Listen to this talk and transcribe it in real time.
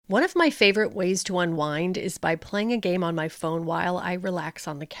One of my favorite ways to unwind is by playing a game on my phone while I relax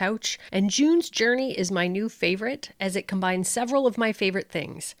on the couch, and June's Journey is my new favorite as it combines several of my favorite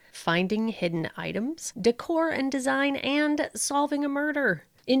things: finding hidden items, decor and design, and solving a murder.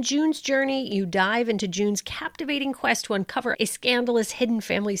 In June's Journey, you dive into June's captivating quest to uncover a scandalous hidden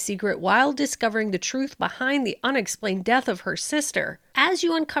family secret while discovering the truth behind the unexplained death of her sister. As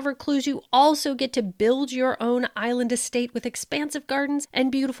you uncover clues, you also get to build your own island estate with expansive gardens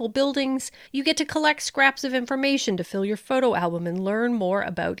and beautiful buildings. You get to collect scraps of information to fill your photo album and learn more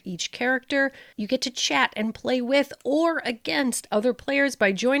about each character. You get to chat and play with or against other players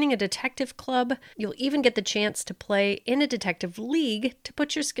by joining a detective club. You'll even get the chance to play in a detective league to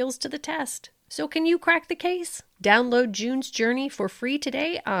put your skills to the test. So can you crack the case? Download June's Journey for free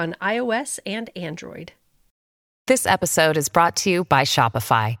today on iOS and Android. This episode is brought to you by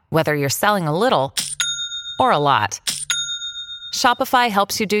Shopify. Whether you're selling a little or a lot, Shopify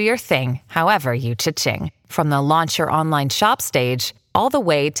helps you do your thing, however you cha-ching. From the launch your online shop stage, all the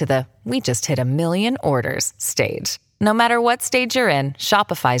way to the we just hit 1 million orders stage. No matter what stage you're in,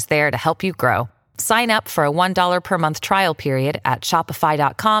 Shopify's there to help you grow. Sign up for a $1 per month trial period at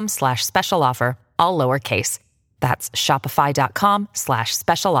shopify.com/special offer, all lowercase. That's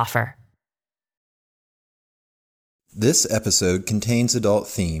shopify.com/special offer. This episode contains adult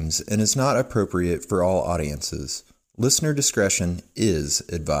themes and is not appropriate for all audiences. Listener discretion is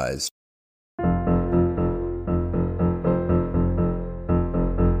advised.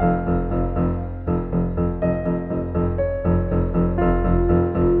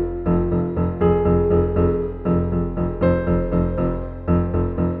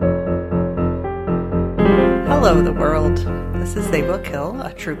 Hello, the world. This is They Will Kill,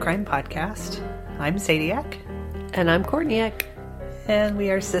 a true crime podcast. I'm Sadiac. And I'm Courtney-ic. And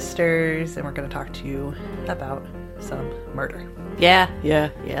we are sisters, and we're going to talk to you about some murder. Yeah.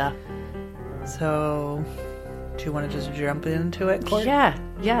 So, do you want to just jump into it, Court?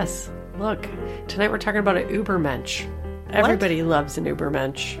 Yes. Look, tonight we're talking about an Ubermensch. Everybody loves an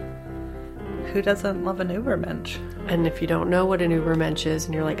Ubermensch. Who doesn't love an Ubermensch? And if you don't know what an Ubermensch is,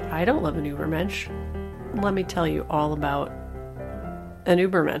 and you're like, I don't love an Ubermensch, let me tell you all about an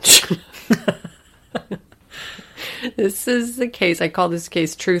Ubermensch. This is the case, I call this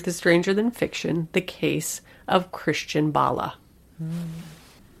case Truth is Stranger Than Fiction, the case of Christian Bala.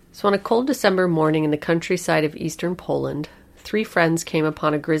 So on a cold December morning in the countryside of eastern Poland, 3 friends came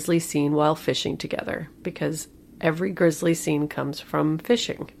upon a grisly scene while fishing together, because every grisly scene comes from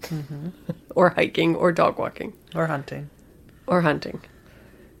fishing, or hiking, or dog walking. Or hunting. Or hunting.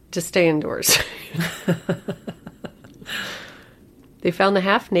 Just stay indoors. They found the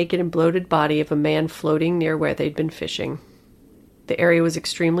half-naked and bloated body of a man floating near where they'd been fishing. The area was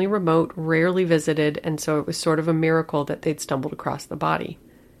extremely remote, rarely visited, and so it was sort of a miracle that they'd stumbled across the body.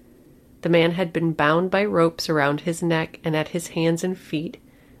 The man had been bound by ropes around his neck and at his hands and feet,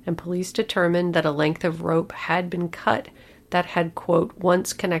 and police determined that a length of rope had been cut that had, quote,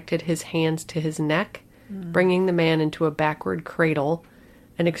 once connected his hands to his neck, bringing the man into a backward cradle,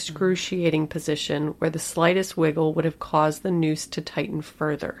 an excruciating position where the slightest wiggle would have caused the noose to tighten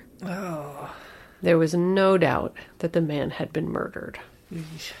further. Oh. There was no doubt that the man had been murdered.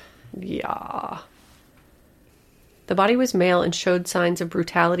 Yeah. The body was male and showed signs of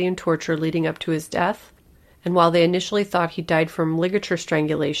brutality and torture leading up to his death, and while they initially thought he died from ligature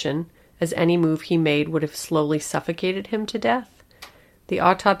strangulation, as any move he made would have slowly suffocated him to death, the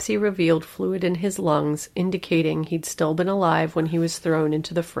autopsy revealed fluid in his lungs, indicating he'd still been alive when he was thrown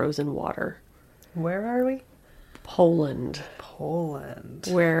into the frozen water. Where are we? Poland.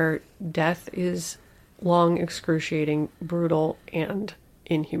 Where death is long, excruciating, brutal, and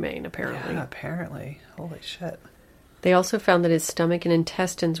inhumane, apparently. Yeah, apparently. Holy shit. They also found that his stomach and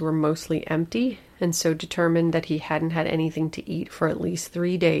intestines were mostly empty, and so determined that he hadn't had anything to eat for at least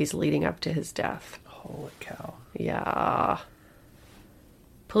 3 days leading up to his death. Holy cow. Yeah.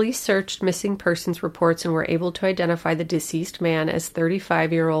 Police searched missing persons reports and were able to identify the deceased man as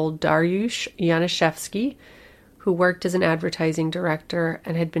 35-year-old Dariusz Januszewski, who worked as an advertising director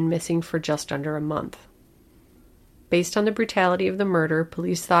and had been missing for just under a month. Based on the brutality of the murder,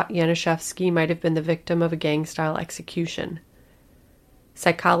 police thought Januszewski might have been the victim of a gang-style execution.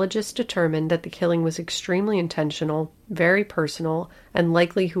 Psychologists determined that the killing was extremely intentional, very personal, and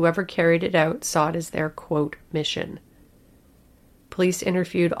likely whoever carried it out saw it as their, quote, mission. Police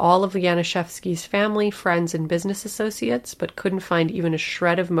interviewed all of Januszewski's family, friends, and business associates, but couldn't find even a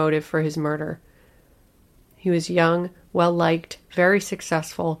shred of motive for his murder. He was young, well-liked, very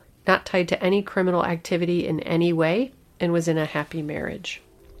successful, not tied to any criminal activity in any way, and was in a happy marriage.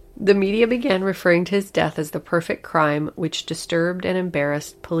 The media began referring to his death as the perfect crime, which disturbed and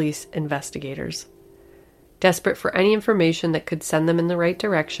embarrassed police investigators. Desperate for any information that could send them in the right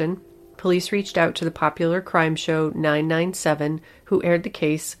direction, police reached out to the popular crime show 997, who aired the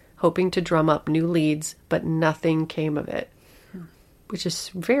case, hoping to drum up new leads, but nothing came of it. Which is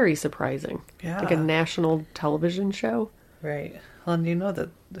very surprising. Yeah. Like a national television show. Right. Well, and you know that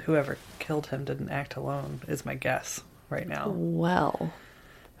whoever killed him didn't act alone, is my guess right now. Well.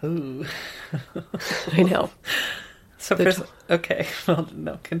 Ooh. I know. So first, okay. Well,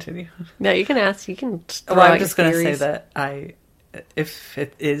 no, continue. No, you can ask. You can throw Well, out I'm just your going to say theories. that if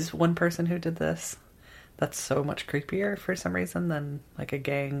it is one person who did this, that's so much creepier for some reason than like a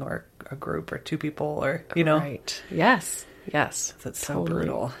gang or a group or two people or, you know. Right. Yes. Yes. That's so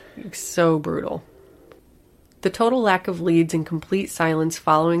brutal. So brutal. The total lack of leads and complete silence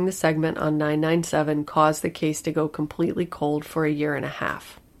following the segment on 997 caused the case to go completely cold for a year and a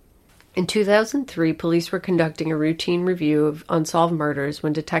half. In 2003, police were conducting a routine review of unsolved murders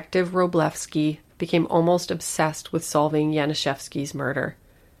when Detective Wroblewski became almost obsessed with solving Januszewski's murder.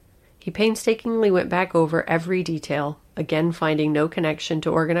 He painstakingly went back over every detail, again finding no connection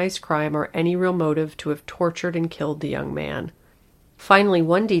to organized crime or any real motive to have tortured and killed the young man. Finally,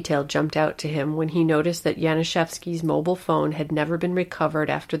 one detail jumped out to him when he noticed that Januszewski's mobile phone had never been recovered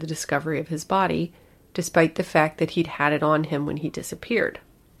after the discovery of his body, despite the fact that he'd had it on him when he disappeared.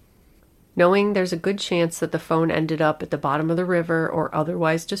 Knowing there's a good chance that the phone ended up at the bottom of the river or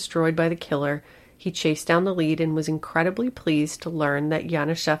otherwise destroyed by the killer, he chased down the lead and was incredibly pleased to learn that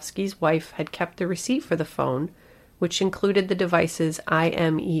Januszewski's wife had kept the receipt for the phone, which included the device's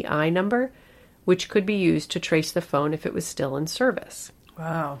IMEI number, which could be used to trace the phone if it was still in service.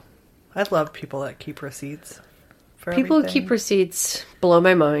 Wow. I love people that keep receipts for People who everything. keep receipts blow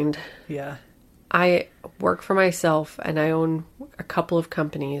my mind. Yeah. I work for myself and I own a couple of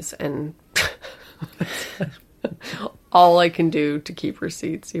companies, and all I can do to keep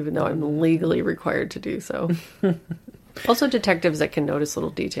receipts, even though I'm legally required to do so. Also, detectives that can notice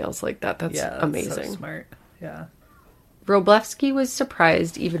little details like that. That's amazing. So smart. Yeah. Wroblewski was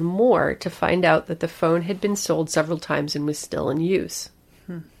surprised even more to find out that the phone had been sold several times and was still in use.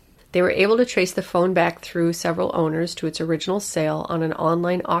 They were able to trace the phone back through several owners to its original sale on an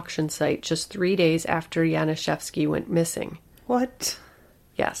online auction site just 3 days after Januszewski went missing. What?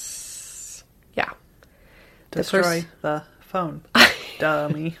 Yes. Yeah. Destroy the phone.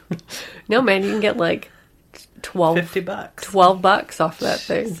 Dummy. No, man, you can get like $50. $12 off that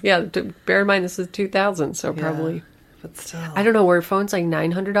thing. Yeah, bear in mind this is 2000, so probably. But still. I don't know, were phones like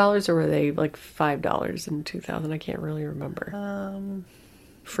 $900 or were they like $5 in 2000? I can't really remember.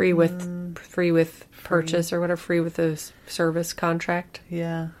 Free with purchase or whatever, free with the service contract.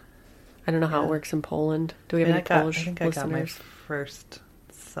 Yeah. I don't know how it works in Poland. Do we have any Polish I got my listeners? first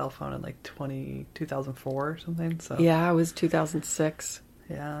cell phone in like 2004 or something. So Yeah, it was 2006.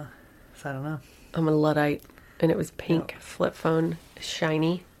 yeah. So I don't know. I'm a Luddite, and it was pink flip phone,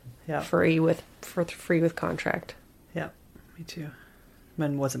 shiny, Yeah. free with contract. Yeah. Me too.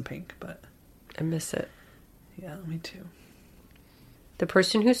 Mine wasn't pink, but I miss it. yeah, me too. The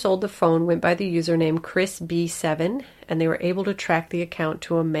person who sold the phone went by the username Chris B7, and they were able to track the account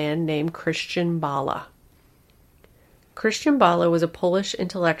to a man named Christian Bala. Christian Bala was a Polish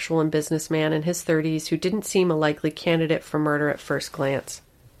intellectual and businessman in his 30s who didn't seem a likely candidate for murder at first glance.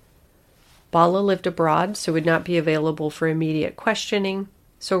 Bala lived abroad, so would not be available for immediate questioning,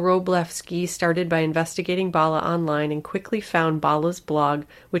 so Wroblewski started by investigating Bala online and quickly found Bala's blog,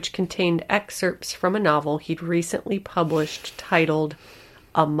 which contained excerpts from a novel he'd recently published titled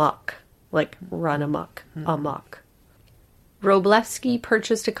Amok, like run amok, amok. Wroblewski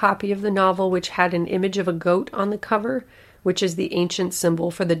purchased a copy of the novel, which had an image of a goat on the cover, which is the ancient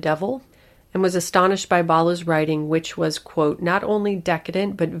symbol for the devil, and was astonished by Bala's writing, which was, quote, not only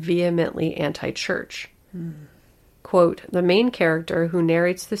decadent but vehemently anti-church. Quote, the main character who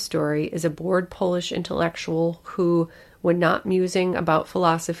narrates the story is a bored Polish intellectual who, when not musing about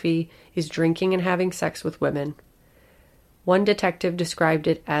philosophy, is drinking and having sex with women. One detective described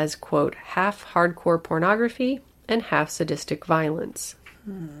it as, quote, half hardcore pornography and half sadistic violence.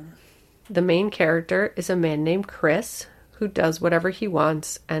 The main character is a man named Chris, who does whatever he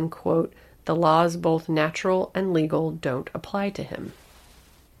wants, and, quote, the laws, both natural and legal, don't apply to him.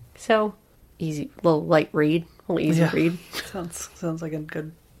 So, easy, little light read. Easy read. Sounds like a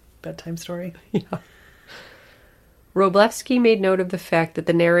good bedtime story. Yeah. Wroblewski made note of the fact that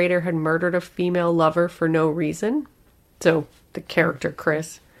the narrator had murdered a female lover for no reason, so the character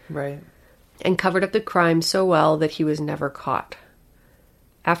Chris, Right. and covered up the crime so well that he was never caught.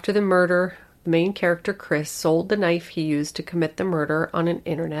 After the murder, the main character, Chris, sold the knife he used to commit the murder on an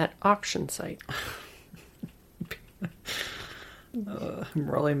internet auction site. I'm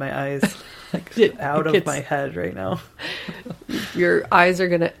rolling my eyes out of my head right now. Your eyes are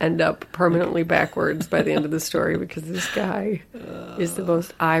going to end up permanently backwards by the end of the story because this guy is the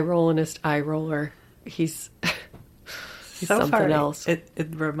most eye-rollingest eye roller. He's so something far, else. It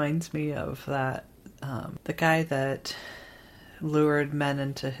reminds me of that the guy that lured men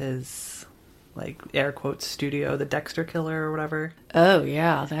into his, like, air quotes, studio, the Dexter Killer or whatever. Oh,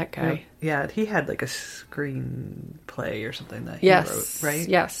 yeah, that guy. Yeah, he had, like, a screenplay or something that he wrote, right?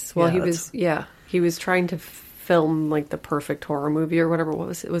 Yes. Well, he was trying to film, like, the perfect horror movie or whatever. What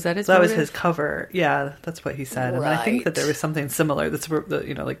was it? Was that his motive? That was his cover. Yeah, that's what he said. And I think that there was something similar that's,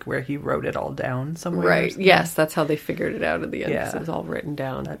 like, where he wrote it all down somewhere. Right. Yes, that's how they figured it out at the end. Yeah. It was all written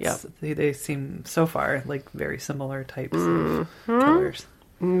down. Yeah. They seem, so far, like, very similar types of killers.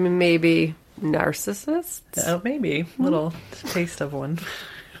 Maybe narcissists? Oh, maybe. A little taste of one.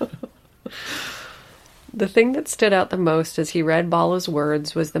 The thing that stood out the most as he read Bala's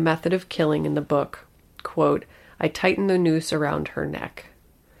words was the method of killing in the book. Quote, I tightened the noose around her neck.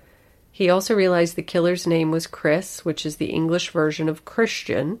 He also realized the killer's name was Chris, which is the English version of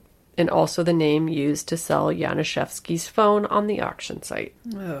Christian, and also the name used to sell Januszewski's phone on the auction site.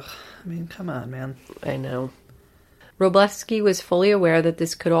 Ugh, I mean, come on, man. I know. Wroblewski was fully aware that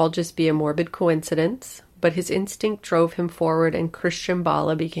this could all just be a morbid coincidence, but his instinct drove him forward and Christian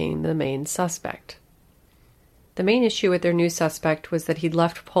Bala became the main suspect. The main issue with their new suspect was that he'd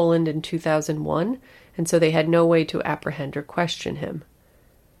left Poland in 2001, and so they had no way to apprehend or question him.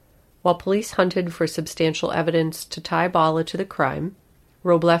 While police hunted for substantial evidence to tie Bala to the crime,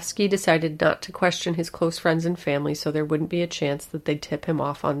 Wroblewski decided not to question his close friends and family so there wouldn't be a chance that they'd tip him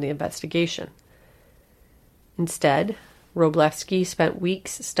off on the investigation. Instead, Wroblewski spent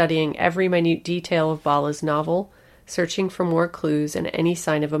weeks studying every minute detail of Bala's novel, searching for more clues and any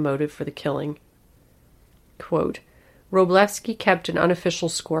sign of a motive for the killing. Quote, Wroblewski kept an unofficial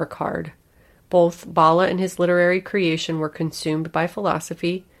scorecard. Both Bala and his literary creation were consumed by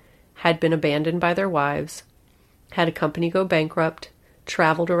philosophy, had been abandoned by their wives, had a company go bankrupt,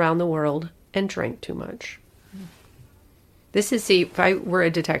 traveled around the world, and drank too much. If I were a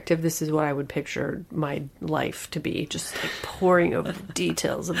detective, this is what I would picture my life to be, just like poring over the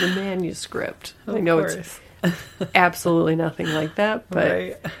details of the manuscript. I know it's absolutely nothing like that, but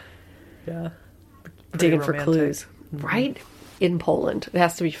right. Yeah. digging for clues. Mm-hmm. Right? In Poland. It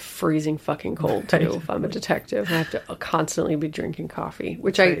has to be freezing fucking cold, too, if I'm a detective. I have to constantly be drinking coffee,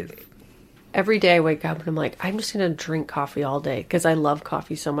 which every day I wake up and I'm like, I'm just going to drink coffee all day because I love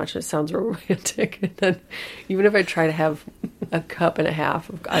coffee so much. It sounds romantic. And then even if I try to have a cup and a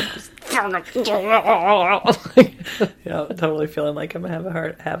half, I just... yeah, totally feeling like I'm going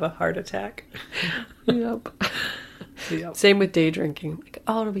to have a heart attack. Yep. Same with day drinking. Like,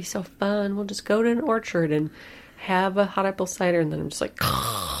 oh, it'll be so fun. We'll just go to an orchard and have a hot apple cider. And then I'm just like,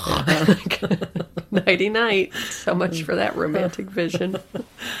 nighty night. So much for that romantic vision.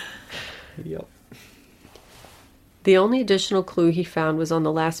 Yep. The only additional clue he found was on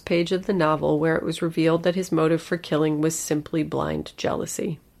the last page of the novel, where it was revealed that his motive for killing was simply blind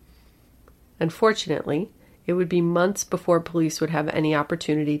jealousy. Unfortunately, it would be months before police would have any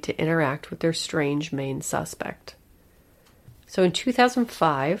opportunity to interact with their strange main suspect. So in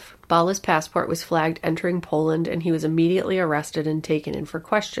 2005, Bala's passport was flagged entering Poland, and he was immediately arrested and taken in for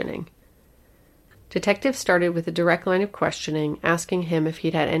questioning. Detectives started with a direct line of questioning, asking him if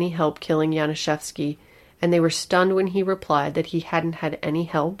he'd had any help killing Januszewski, and they were stunned when he replied that he hadn't had any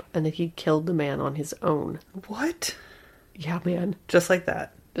help and that he'd killed the man on his own. What? Yeah, man. Just like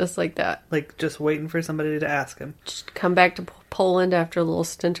that? Just like that. Like, just waiting for somebody to ask him? Just come back to Poland after a little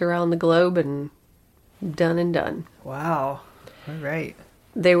stint around the globe and done and done. Wow. All right.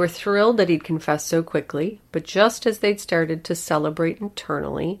 They were thrilled that he'd confessed so quickly, but just as they'd started to celebrate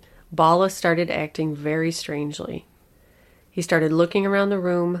internally, Bala started acting very strangely. He started looking around the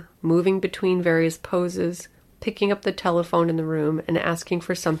room, moving between various poses, picking up the telephone in the room, and asking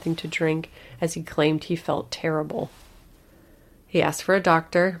for something to drink as he claimed he felt terrible. He asked for a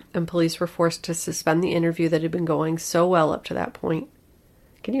doctor, and police were forced to suspend the interview that had been going so well up to that point.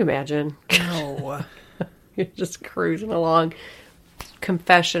 Can you imagine? No. You're just cruising along.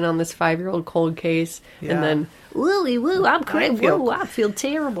 Confession on this 5-year-old cold case, and then, wooey woo, I'm crazy, I feel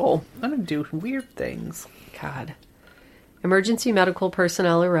terrible. I'm going to do weird things. God. Emergency medical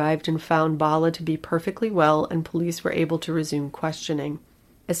personnel arrived and found Bala to be perfectly well, and police were able to resume questioning.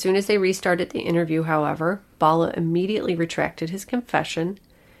 As soon as they restarted the interview, however, Bala immediately retracted his confession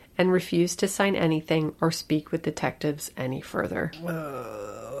and refused to sign anything or speak with detectives any further.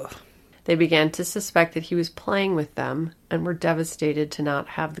 They began to suspect that he was playing with them and were devastated to not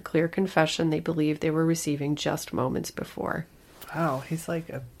have the clear confession they believed they were receiving just moments before. Wow, he's like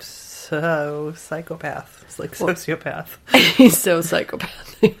a psychopath. He's like sociopath. He's so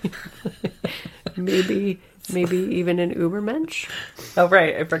psychopathic. maybe even an Ubermensch. Oh,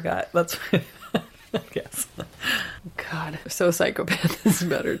 right. I forgot. That's... Yes. God, so psychopath is a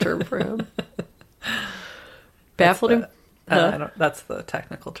better term for him. Baffled him. That's the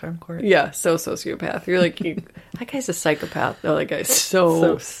technical term, Court. Yeah, so sociopath. You're like, that guy's a psychopath. No, that guy's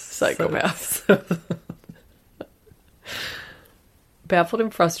so psychopath. Baffled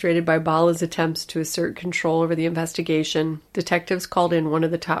and frustrated by Bala's attempts to assert control over the investigation, detectives called in one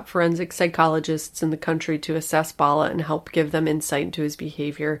of the top forensic psychologists in the country to assess Bala and help give them insight into his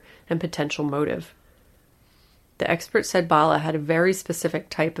behavior and potential motive. The expert said Bala had a very specific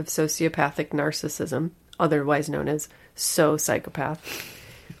type of sociopathic narcissism, otherwise known as psychopath,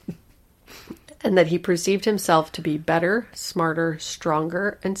 and that he perceived himself to be better, smarter,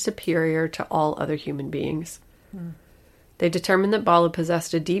 stronger, and superior to all other human beings. They determined that Bala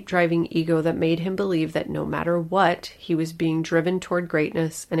possessed a deep driving ego that made him believe that no matter what, he was being driven toward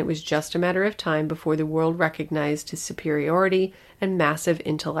greatness, and it was just a matter of time before the world recognized his superiority and massive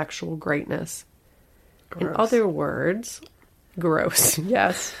intellectual greatness. Gross. In other words, gross,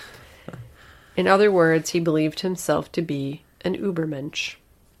 yes. In other words, he believed himself to be an Ubermensch.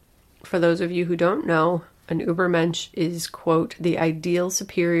 For those of you who don't know, an Ubermensch is, quote, the ideal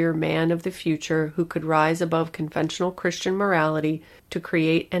superior man of the future who could rise above conventional Christian morality to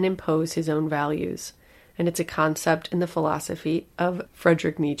create and impose his own values. And it's a concept in the philosophy of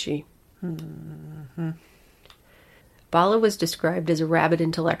Friedrich Nietzsche. Mm-hmm. Bala was described as a rabid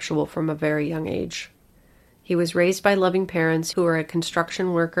intellectual from a very young age. He was raised by loving parents who were a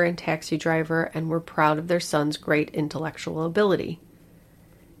construction worker and taxi driver and were proud of their son's great intellectual ability.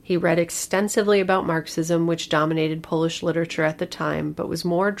 He read extensively about Marxism, which dominated Polish literature at the time, but was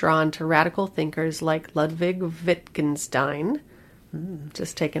more drawn to radical thinkers like Ludwig Wittgenstein.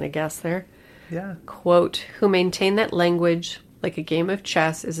 Just taking a guess there. Yeah. Quote, who maintained that language, like a game of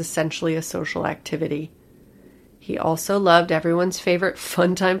chess, is essentially a social activity. He also loved everyone's favorite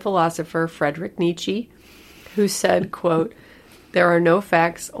fun-time philosopher, Friedrich Nietzsche, who said, quote, there are no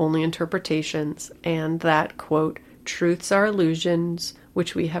facts, only interpretations, and that, quote, truths are illusions,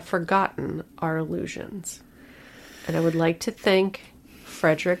 which we have forgotten are illusions. And I would like to thank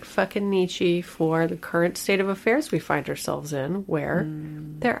Friedrich fucking Nietzsche for the current state of affairs we find ourselves in, where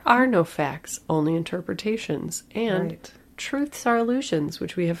there are no facts, only interpretations, and truths are illusions,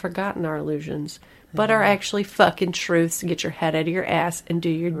 which we have forgotten are illusions, but are actually fucking truths. Get your head out of your ass and do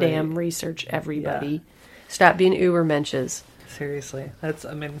your damn research, everybody. Yeah. Stop being Ubermensches. Seriously. I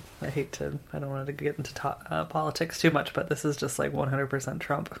don't want to get into politics too much, but this is just like 100%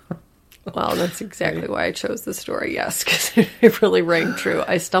 Trump. Well, that's exactly why I chose the story, yes, because it really rang true.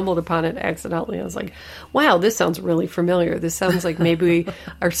 I stumbled upon it accidentally. I was like, wow, this sounds really familiar. This sounds like maybe we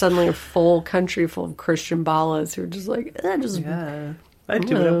are suddenly a full country full of Christian Balas who are just like, I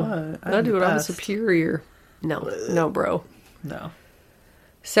do what I want. I do what I'm superior. No, bro. No.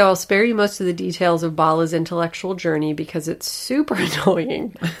 So I'll spare you most of the details of Bala's intellectual journey because it's super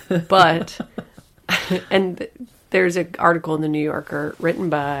annoying. But, and there's an article in the New Yorker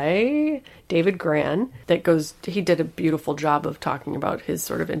written by David Gran he did a beautiful job of talking about his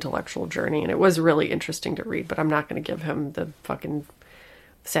sort of intellectual journey. And it was really interesting to read, but I'm not going to give him the fucking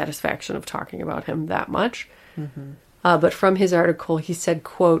satisfaction of talking about him that much. Mm-hmm. But from his article, he said,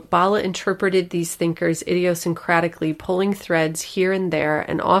 quote, Bala interpreted these thinkers idiosyncratically, pulling threads here and there,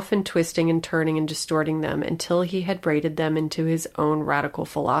 and often twisting and turning and distorting them until he had braided them into his own radical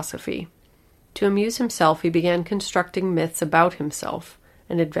philosophy. To amuse himself, he began constructing myths about himself,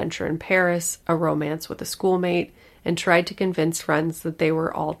 an adventure in Paris, a romance with a schoolmate, and tried to convince friends that they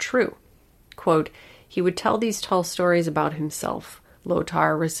were all true. Quote, he would tell these tall stories about himself.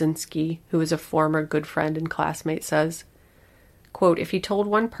 Lothar Rosinski, who is a former good friend and classmate, says, quote, if he told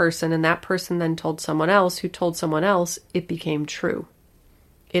one person and that person then told someone else who told someone else, it became true.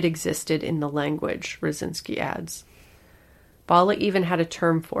 It existed in the language, Rosinski adds. Bala even had a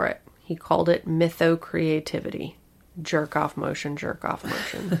term for it. He called it mytho-creativity. Jerk-off motion, jerk-off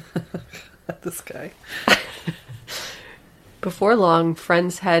motion. This guy. Before long,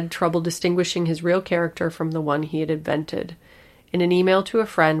 friends had trouble distinguishing his real character from the one he had invented. In an email to a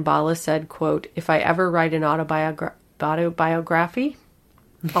friend, Bala said, quote, if I ever write an autobiography,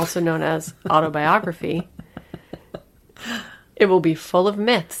 also known as autobiography, it will be full of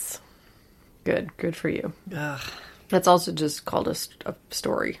myths. Good for you. Ugh. That's also just called a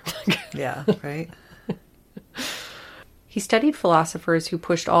story. Yeah, right? He studied philosophers who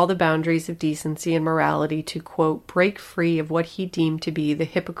pushed all the boundaries of decency and morality to, quote, break free of what he deemed to be the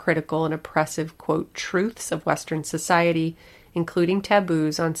hypocritical and oppressive, quote, truths of Western society, including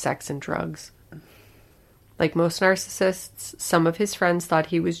taboos on sex and drugs. Like most narcissists, some of his friends thought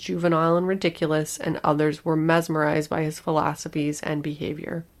he was juvenile and ridiculous, and others were mesmerized by his philosophies and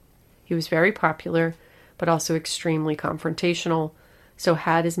behavior. He was very popular, but also extremely confrontational, so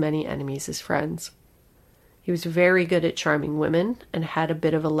had as many enemies as friends. He was very good at charming women and had a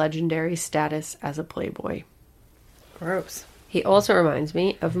bit of a legendary status as a playboy. Gross. He also reminds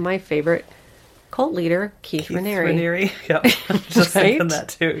me of my favorite cult leader, Keith Raniere. Raniere, yep. I'm just Right? thinking that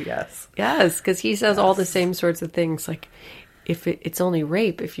too, yes. Yes, because he says all the same sorts of things, like if it's only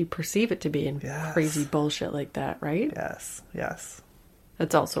rape if you perceive it to be, and Yes. crazy bullshit like that, right? Yes, yes.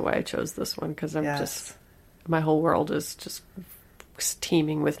 That's also why I chose this one, because I'm Yes. just, my whole world is just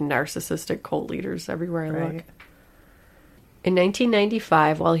teeming with narcissistic cult leaders everywhere I look. Right. In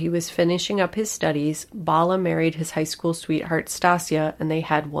 1995, while he was finishing up his studies, Bala married his high school sweetheart Stasia, and they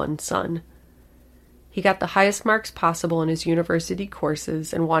had one son. He got the highest marks possible in his university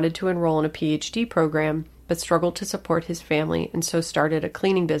courses and wanted to enroll in a PhD program, but struggled to support his family and so started a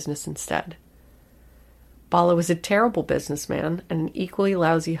cleaning business instead. Bala was a terrible businessman and an equally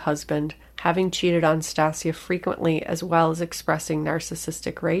lousy husband, having cheated on Stasia frequently as well as expressing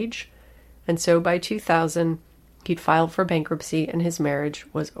narcissistic rage, and so by 2000, he'd filed for bankruptcy and his marriage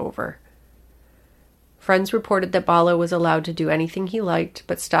was over. Friends reported that Bala was allowed to do anything he liked,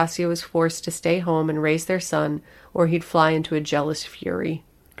 but Stasia was forced to stay home and raise their son, or he'd fly into a jealous fury.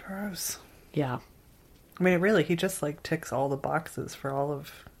 Gross. Yeah. I mean, really, he just, like, ticks all the boxes for all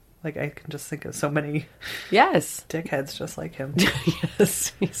of... Like, I can just think of so many Yes. dickheads just like him.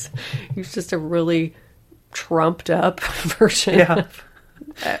 Yes. He's just a really trumped up version Yeah.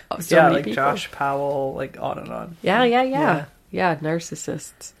 of so Yeah, many like people. Josh Powell, like, on and on. Yeah, Yeah.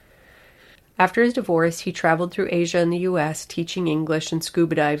 narcissists. After his divorce, he traveled through Asia and the U.S., teaching English and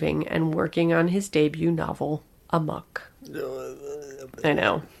scuba diving and working on his debut novel, Amok. I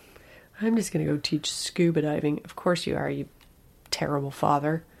know. I'm just going to go teach scuba diving. Of course you are, you terrible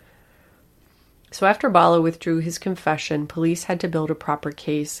father. So after Bala withdrew his confession, police had to build a proper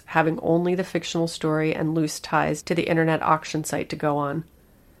case, having only the fictional story and loose ties to the internet auction site to go on.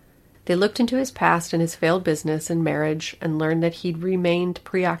 They looked into his past and his failed business and marriage and learned that he'd remained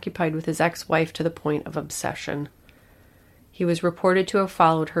preoccupied with his ex-wife to the point of obsession. He was reported to have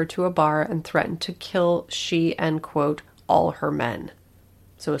followed her to a bar and threatened to kill she and, quote, all her men.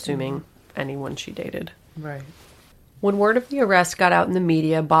 So assuming anyone she dated. Right. When word of the arrest got out in the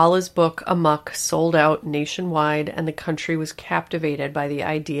media, Bala's book, Amok, sold out nationwide, and the country was captivated by the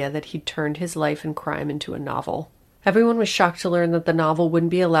idea that he'd turned his life and crime into a novel. Everyone was shocked to learn that the novel wouldn't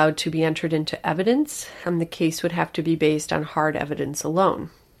be allowed to be entered into evidence, and the case would have to be based on hard evidence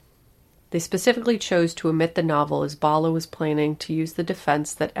alone. They specifically chose to omit the novel as Bala was planning to use the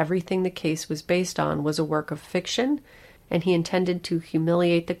defense that everything the case was based on was a work of fiction, and he intended to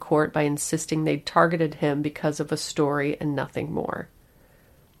humiliate the court by insisting they'd targeted him because of a story and nothing more.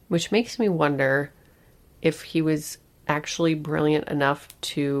 Which makes me wonder if he was actually brilliant enough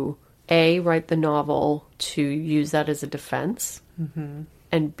to, A, write the novel to use that as a defense,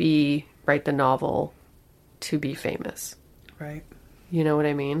 and B, write the novel to be famous. Right. You know what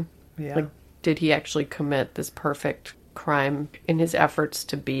I mean? Yeah. Like, did he actually commit this perfect crime in his efforts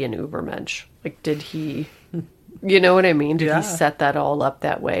to be an Ubermensch? Like, did he... You know what I mean? Did Yeah. he set that all up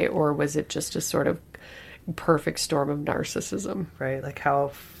that way? Or was it just a sort of perfect storm of narcissism? Right. Like,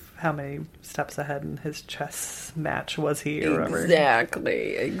 how many steps ahead in his chess match was he or whatever?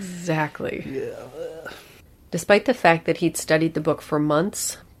 Exactly. Yeah. Despite the fact that he'd studied the book for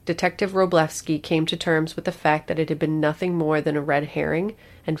months, Detective Wroblewski came to terms with the fact that it had been nothing more than a red herring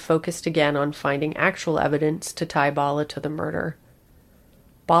and focused again on finding actual evidence to tie Bala to the murder.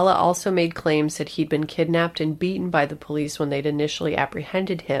 Bala also made claims that he'd been kidnapped and beaten by the police when they'd initially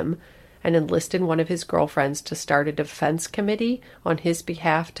apprehended him, and enlisted one of his girlfriends to start a defense committee on his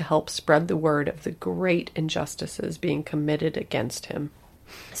behalf to help spread the word of the great injustices being committed against him.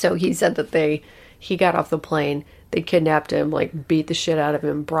 So he said that he got off the plane, they kidnapped him, like beat the shit out of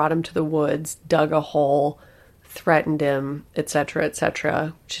him, brought him to the woods, dug a hole, threatened him,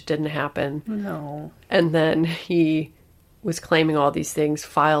 etc., which didn't happen. No. And then he was claiming all these things,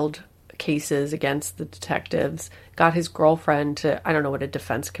 filed cases against the detectives, got his girlfriend to, I don't know what a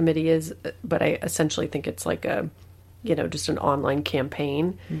defense committee is, but I essentially think it's like a, just an online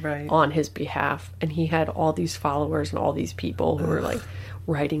campaign Right. on his behalf. And he had all these followers and all these people who were like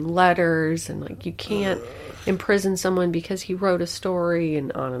writing letters and like, you can't imprison someone because he wrote a story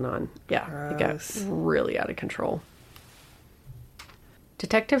and on and on. Yeah, it got Gross. really out of control.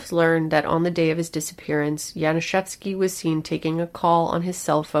 Detectives learned that on the day of his disappearance, Yanushevsky was seen taking a call on his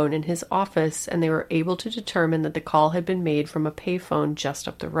cell phone in his office, and they were able to determine that the call had been made from a payphone just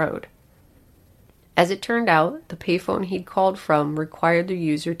up the road. As it turned out, the payphone he'd called from required the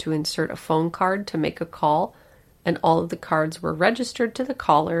user to insert a phone card to make a call, and all of the cards were registered to the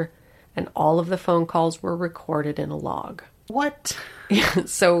caller, and all of the phone calls were recorded in a log. What? Yeah,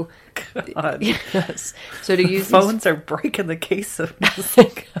 so, God. yes. So to use Phones are breaking the case of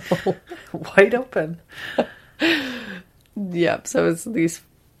wide open. Yep. So it's these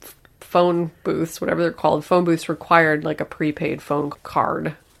phone booths, whatever they're called. Phone booths required like a prepaid phone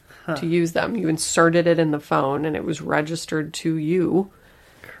card to use them. You inserted it in the phone, and it was registered to you.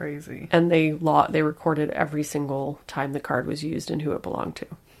 Crazy. And they recorded every single time the card was used and who it belonged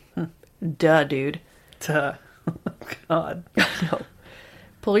to. Duh, dude. Duh. God. No.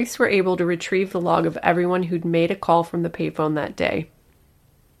 Police were able to retrieve the log of everyone who'd made a call from the payphone that day.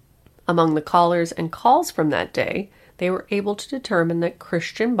 Among the callers and calls from that day, they were able to determine that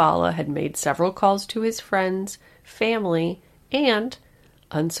Christian Bala had made several calls to his friends, family, and,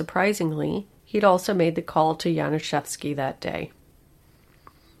 unsurprisingly, he'd also made the call to Yanushevsky that day.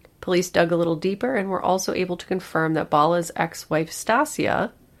 Police dug a little deeper and were also able to confirm that Bala's ex-wife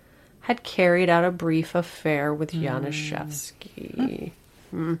Stasia had carried out a brief affair with Yanushevsky.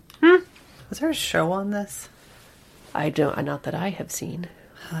 Was there a show on this? Not that I have seen.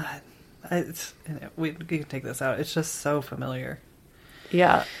 We can take this out. It's just so familiar.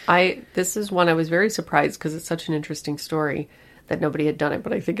 Yeah, this is one I was very surprised because it's such an interesting story that nobody had done it,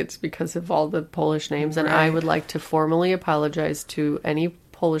 but I think it's because of all the Polish names, and I would like to formally apologize to any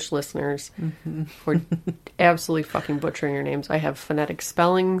Polish listeners for absolutely fucking butchering your names. I have phonetic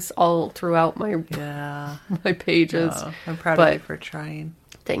spellings all throughout my pages. No, I'm proud of you for trying.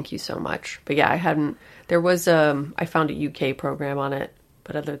 Thank you so much. But yeah, I found a UK program on it,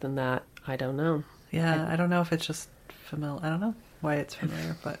 but other than that, I don't know. Yeah, I don't know if it's just familiar. I don't know why it's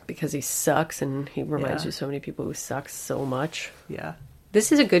familiar, but because he sucks and he reminds you of so many people who suck so much. Yeah.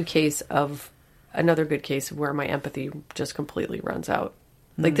 This is another good case of where my empathy just completely runs out.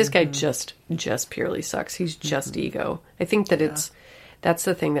 Like, this guy just purely sucks. He's just ego. I think that that's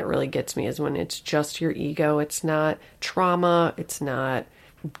the thing that really gets me, is when it's just your ego. It's not trauma. It's not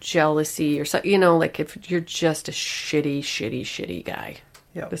jealousy or something. You know, like, if you're just a shitty guy.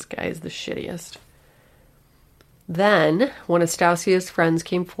 Yep. This guy is the shittiest. Then, one of Stasia's friends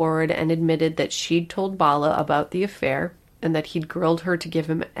came forward and admitted that she'd told Bala about the affair and that he'd grilled her to give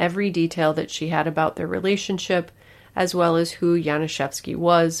him every detail that she had about their relationship, as well as who Yanushevsky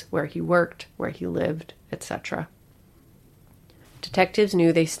was, where he worked, where he lived, etc. Detectives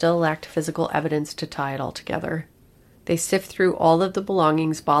knew they still lacked physical evidence to tie it all together. They sifted through all of the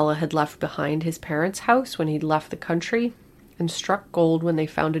belongings Bala had left behind his parents' house when he'd left the country, and struck gold when they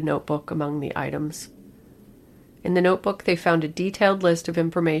found a notebook among the items. In the notebook, they found a detailed list of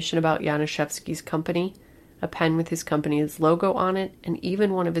information about Yanushevsky's company, a pen with his company's logo on it, and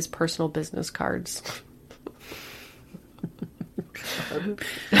even one of his personal business cards.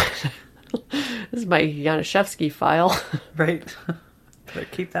 This is my Yanushevsky file. Right. Better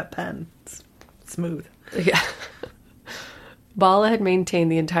keep that pen. It's smooth. Yeah. Bala had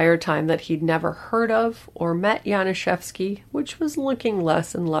maintained the entire time that he'd never heard of or met Yanushevsky, which was looking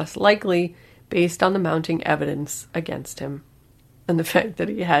less and less likely based on the mounting evidence against him. And the fact that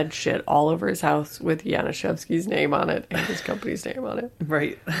he had shit all over his house with Yanushevsky's name on it and his company's name on it.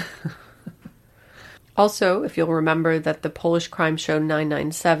 Right. Also, if you'll remember that the Polish crime show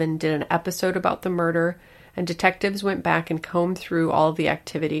 997 did an episode about the murder, and detectives went back and combed through all of the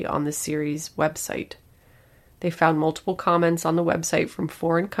activity on the series' website. They found multiple comments on the website from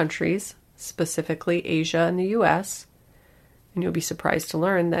foreign countries, specifically Asia and the US, and you'll be surprised to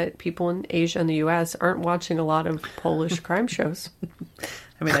learn that people in Asia and the US aren't watching a lot of Polish crime shows.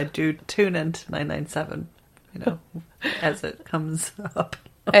 I mean, I do tune into 997, as it comes up.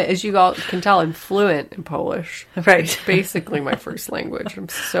 As you all can tell, I'm fluent in Polish. Right. It's basically my first language.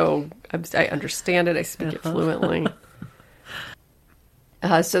 I understand it. I speak it fluently.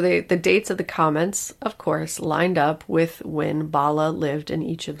 So the dates of the comments, of course, lined up with when Bala lived in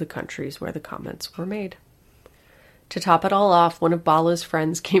each of the countries where the comments were made. To top it all off, one of Bala's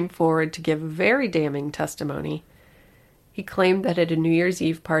friends came forward to give very damning testimony. He claimed that at a New Year's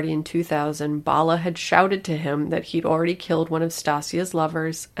Eve party in 2000, Bala had shouted to him that he'd already killed one of Stasia's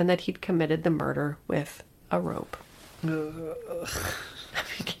lovers and that he'd committed the murder with a rope. Can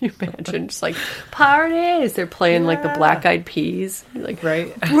you imagine? Just like, parties! They're playing like the Black Eyed Peas. Like,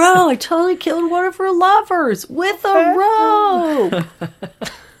 right. Bro, I totally killed one of her lovers with a rope!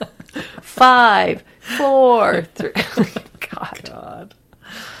 5, 4, 3... God.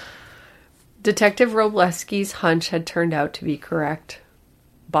 Detective Robleski's hunch had turned out to be correct.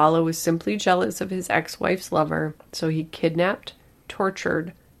 Bala was simply jealous of his ex-wife's lover, so he kidnapped,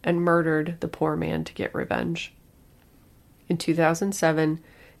 tortured, and murdered the poor man to get revenge. In 2007,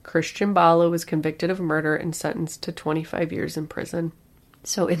 Christian Bala was convicted of murder and sentenced to 25 years in prison.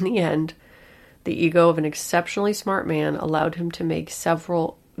 So in the end, the ego of an exceptionally smart man allowed him to make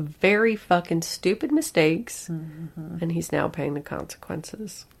several very fucking stupid mistakes, and he's now paying the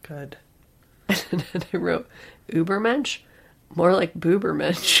consequences. Good. And then I wrote, Ubermensch? More like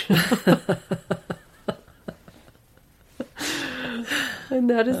Boobermensch. And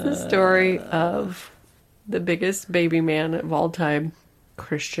that is the story of the biggest baby man of all time,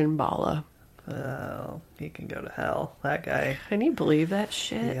 Christian Bala. Oh, he can go to hell. That guy. Can you believe that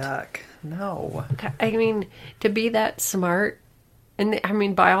shit? Yuck. No. I mean, to be that smart, and I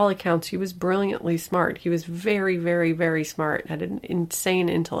mean, by all accounts, he was brilliantly smart. He was very, very, very smart, had an insane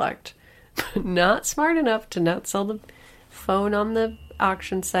intellect. But not smart enough to not sell the phone on the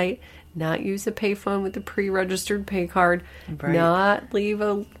auction site, not use a payphone with a pre-registered pay card, Right. not leave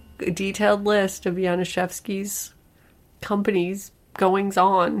a detailed list of Yanushevsky's company's goings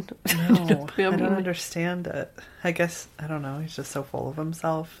on. No, I don't understand it. I guess, I don't know, he's just so full of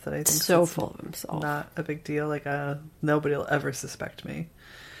himself that I think So it's full of himself. not a big deal. Like, nobody will ever suspect me.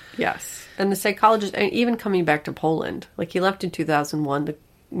 Yes. And the psychologist, and even coming back to Poland, like he left in 2001, the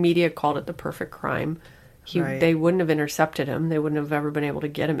media called it the perfect crime. Right. They wouldn't have intercepted him. They wouldn't have ever been able to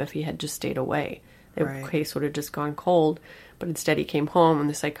get him if he had just stayed away. The Right. case would have just gone cold. But instead he came home and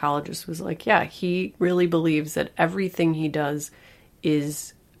the psychologist was like, yeah, he really believes that everything he does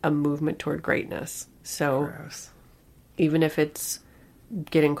is a movement toward greatness. So Gross. even if it's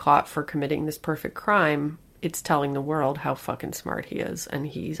getting caught for committing this perfect crime, it's telling the world how fucking smart he is, and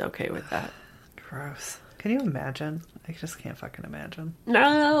he's okay with that. Gross. Can you imagine? I just can't fucking imagine.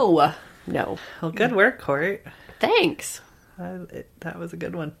 No. Well, good work, Court. Thanks. That was a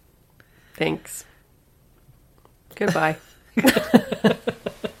good one. Thanks. Goodbye.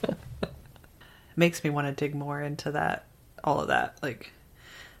 Makes me want to dig more into that, all of that, like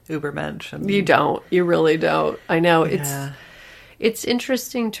Ubermensch. And You don't. You really don't. I know. Yeah. It's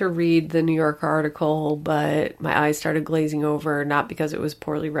interesting to read the New York article, but my eyes started glazing over, not because it was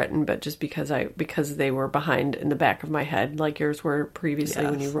poorly written, but just because they were behind in the back of my head, like yours were previously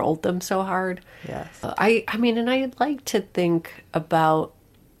when you Yes. rolled them so hard. Yes. I mean, and I like to think about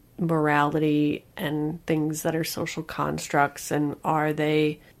morality and things that are social constructs, and are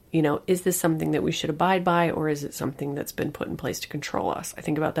they, is this something that we should abide by, or is it something that's been put in place to control us? I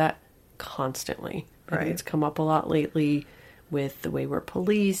think about that constantly. I think Right. it's come up a lot lately with the way we're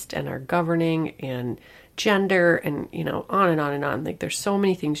policed and our governing and gender and, on and on and on. Like, there's so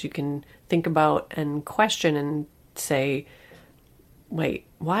many things you can think about and question and say, wait,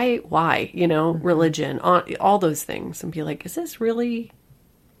 why, religion, all those things, and be like, is this really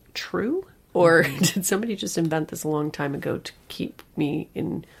true? Or did somebody just invent this a long time ago to keep me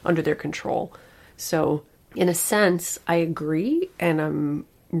under their control? So in a sense, I agree, and I'm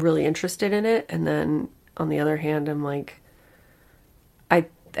really interested in it. And then on the other hand, I'm like,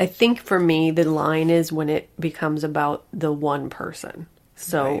 I think for me, the line is when it becomes about the one person.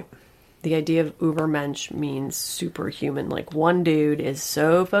 So Right. the idea of Ubermensch means superhuman. Like, one dude is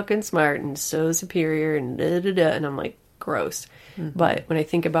so fucking smart and so superior and da-da-da, and I'm like, gross. But when I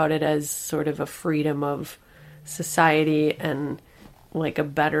think about it as sort of a freedom of society and like a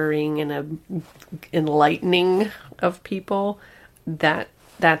bettering and a enlightening of people,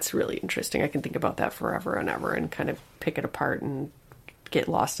 that's really interesting. I can think about that forever and ever and kind of pick it apart and get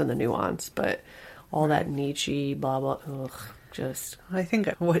lost in the nuance. But all that Nietzsche, blah, blah, just... I think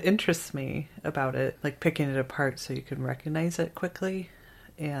what interests me about it, like picking it apart so you can recognize it quickly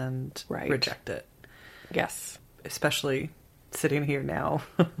and Right. reject it. Yes. Especially sitting here now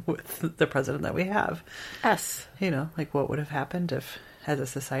with the president that we have. Yes. Like what would have happened if, as a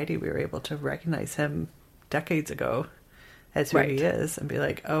society, we were able to recognize him decades ago as who Right. he is and be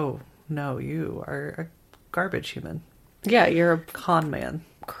like, oh, no, you are a garbage human. Yeah, you're a Con man.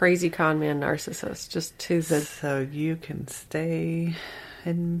 crazy con man narcissist. Just to the... So you can stay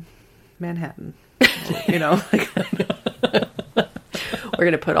in Manhattan. Like, We're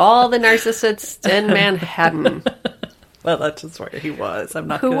going to put all the narcissists in Manhattan. well, that's just where he was. I'm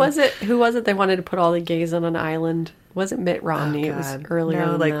not Who gonna... was it? Who was it they wanted to put all the gays on an island? Was it Mitt Romney? It was God. earlier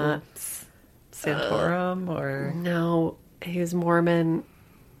no, than like that. Santorum or... No, he was Mormon.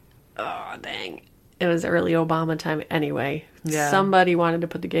 Oh, dang. It was early Obama time. Anyway, Yeah. somebody wanted to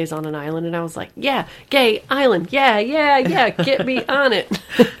put the gays on an island, and I was like, yeah, gay island. Yeah, get me on it.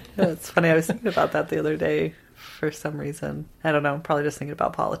 It's funny. I was thinking about that the other day for some reason. I don't know, probably just thinking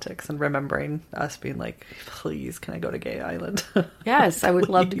about politics and remembering us being like, please, can I go to Gay Island? Yes, I would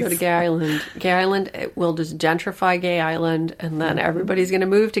love to go to Gay Island. Gay Island, it will just gentrify Gay Island, and then everybody's going to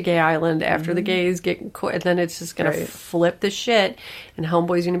move to Gay Island after the gays get and then it's just going to flip the shit, and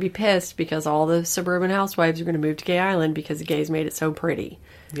Homeboy's going to be pissed because all the suburban housewives are going to move to Gay Island because the gays made it so pretty.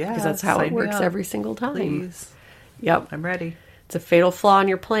 Yeah, because that's how it works every single time. Please. Yep. I'm ready. It's a fatal flaw in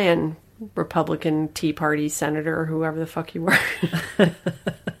your plan, Republican Tea Party senator or whoever the fuck you were.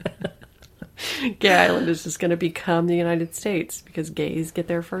 Gay Island is just going to become the United States because gays get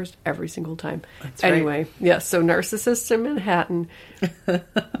there first every single time. That's anyway, yeah, so narcissists in Manhattan.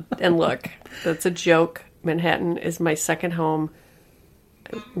 And look, that's a joke. Manhattan is my second home.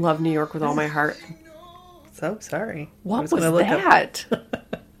 I love New York with all my heart. So sorry. What was that?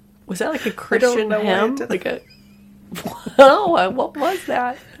 Was that like a Christian hymn? Like a... Oh, what was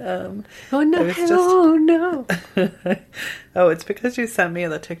that? Oh no! Oh no! Oh, it's because you sent me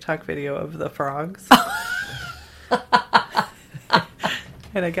the TikTok video of the frogs.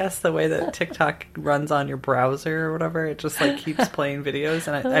 And I guess the way that TikTok runs on your browser or whatever, it just like keeps playing videos.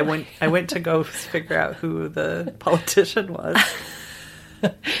 And I went to go figure out who the politician was,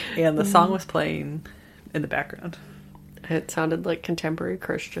 and the song was playing in the background. It sounded like contemporary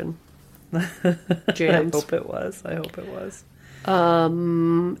Christian jams. I hope it was.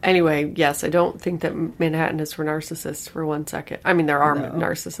 Anyway, yes, I don't think that Manhattan is for narcissists for 1 second. I mean, there are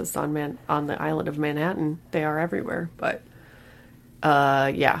narcissists on the island of Manhattan. They are everywhere. But,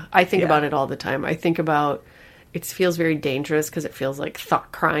 yeah, I think about it all the time. I think about, it feels very dangerous because it feels like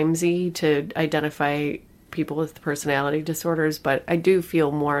thought crimesy to identify people with personality disorders. But I do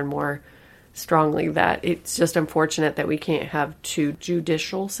feel more and more strongly that it's just unfortunate that we can't have two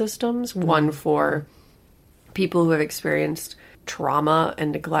judicial systems, one for people who have experienced trauma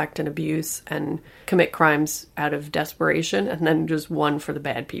and neglect and abuse and commit crimes out of desperation, and then just one for the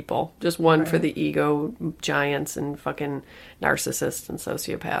bad people, just one for the ego giants and fucking narcissists and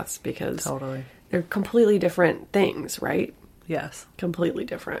sociopaths, because they're completely different things, right? Yes. Completely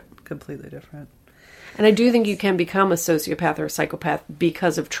different. And I do think you can become a sociopath or a psychopath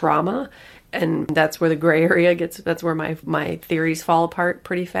because of trauma. And that's where the gray area gets, that's where my theories fall apart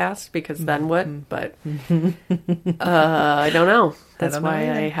pretty fast, because then what? But I don't know. That's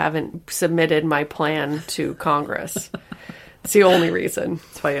why I haven't submitted my plan to Congress. It's the only reason.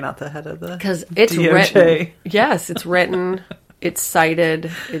 That's why you're not the head of the because it's DOJ. Written. Yes, it's written. It's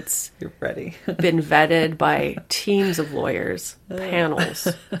cited. You're ready. Been vetted by teams of lawyers, panels.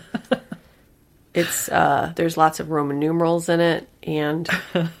 It's there's lots of Roman numerals in it, and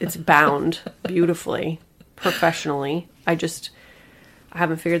it's bound beautifully, professionally. I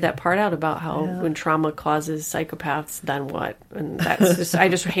haven't figured that part out about how when trauma causes psychopaths, then what? And that's just I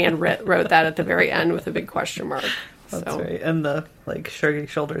just wrote that at the very end with a big question mark. That's right, and the like shrugging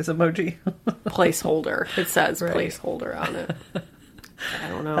shoulders emoji. Placeholder. It says placeholder on it. I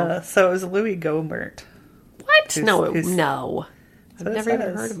don't know. So it was Louis Gohmert. What? No. I've never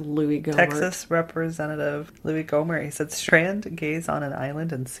even heard of Louis Gohmert. Texas Representative Louis Gohmert. He said, "Strand gays on an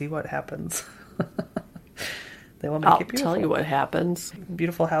island and see what happens." They want to make it beautiful. I'll tell you what happens.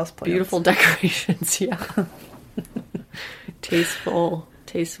 Beautiful house plants. Beautiful decorations, yeah. Tasteful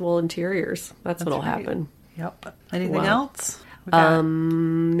interiors. That's what'll happen. Yep. Anything else?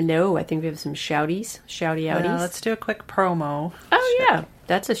 No, I think we have some shouty outies. Let's do a quick promo. Oh, yeah.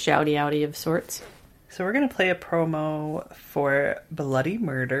 That's a shouty outie of sorts. So we're going to play a promo for Bloody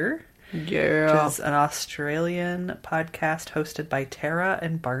Murder. Yeah. Which is an Australian podcast hosted by Tara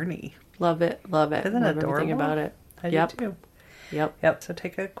and Barney. Love it. Isn't it adorable? Everything about it. I do too. Yep. So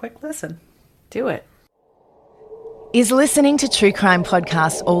take a quick listen. Do it. Is listening to true crime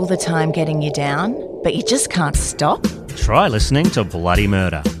podcasts all the time getting you down, but you just can't stop? Try listening to Bloody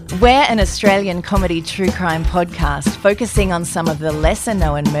Murder. We're an Australian comedy true crime podcast focusing on some of the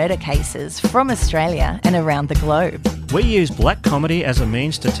lesser-known murder cases from Australia and around the globe. We use black comedy as a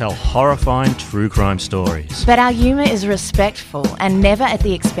means to tell horrifying true crime stories. But our humour is respectful and never at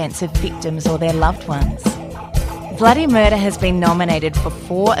the expense of victims or their loved ones. Bloody Murder has been nominated for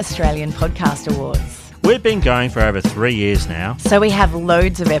 4 Australian Podcast Awards. We've been going for over 3 years now. So we have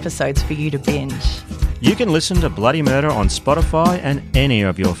loads of episodes for you to binge. You can listen to Bloody Murder on Spotify and any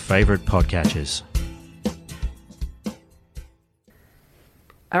of your favourite podcatchers.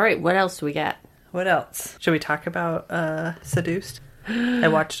 All right, what else do we got? What else? Should we talk about Seduced? I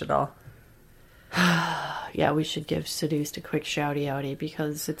watched it all. Yeah, we should give Seduced a quick shouty outie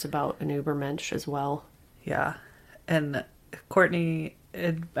because it's about an Ubermensch as well. Yeah. And Courtney,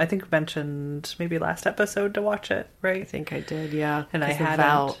 I think, mentioned maybe last episode to watch it, right? I think I did, yeah. And I hadn't.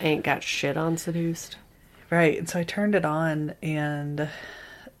 Val ain't got shit on Seduced. Right. And so I turned it on and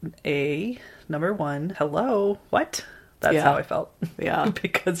number one, hello, what? That's how I felt. Yeah.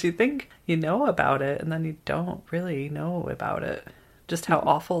 Because you think you know about it and then you don't really know about it. Just how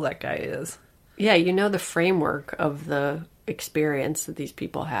awful that guy is. Yeah, you know the framework of the experience that these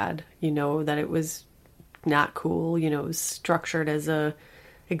people had. You know that it was not cool. You know, it was structured as a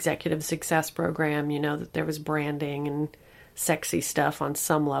executive success program. You know that there was branding and sexy stuff on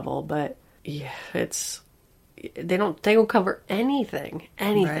some level, but yeah, they don't cover anything.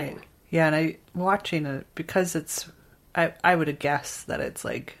 Right. Yeah, and watching it because I would have guessed that it's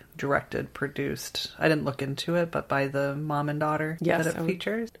like directed, produced. I didn't look into it, but by the mom and daughter that it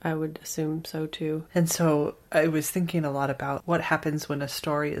features. I would assume so too. And so I was thinking a lot about what happens when a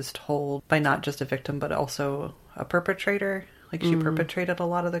story is told by not just a victim, but also a perpetrator. Like she perpetrated a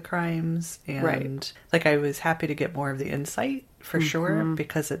lot of the crimes. And like I was happy to get more of the insight for sure,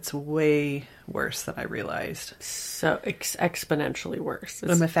 because it's way worse than I realized. So exponentially worse.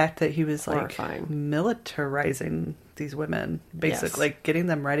 And the fact that he was horrifying. Like militarizing these women, basically, like getting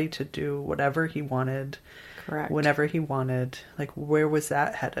them ready to do whatever he wanted. Correct. Whenever he wanted. Like, where was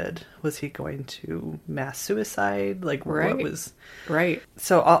that headed? Was he going to mass suicide? Like, what was... Right.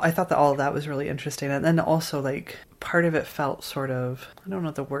 So I thought that all of that was really interesting. And then also, like, part of it felt sort of... I don't know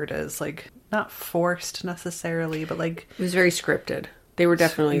what the word is. Like, not forced necessarily, but like... It was very scripted. They were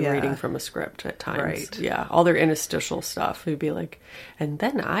definitely reading from a script at times. Right. Yeah. All their interstitial stuff. It'd be like... And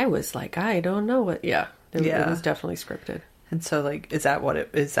then I was like, I don't know what... Yeah. It was definitely scripted. And so, like, is that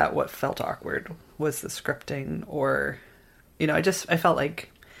what felt awkward? Was the scripting, or, you know, I felt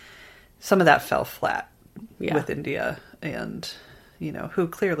like some of that fell flat with India, and, you know, who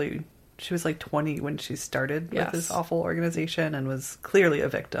clearly, she was like 20 when she started with this awful organization and was clearly a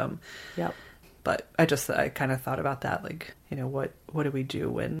victim. Yep. But I kind of thought about that, like, you know, what do we do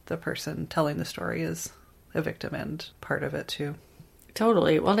when the person telling the story is a victim and part of it too?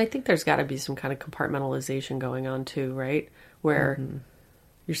 Totally. Well, I think there's got to be some kind of compartmentalization going on too, right? Where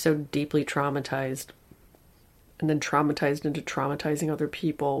you're so deeply traumatized and then traumatized into traumatizing other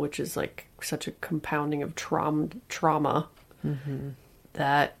people, which is like such a compounding of trauma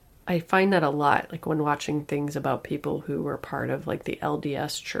that I find that a lot, like when watching things about people who were part of like the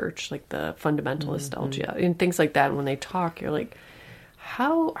LDS church, like the fundamentalist LDS and things like that. And when they talk, you're like,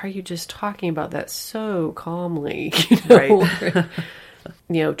 how are you just talking about that so calmly? You know? Right.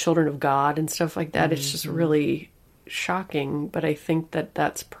 You know, children of God and stuff like that. It's just really shocking. But I think that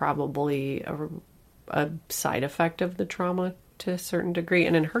that's probably a side effect of the trauma to a certain degree.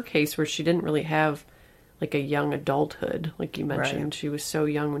 And in her case, where she didn't really have like a young adulthood, like you mentioned, she was so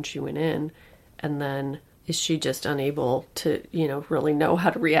young when she went in. And then is she just unable to, you know, really know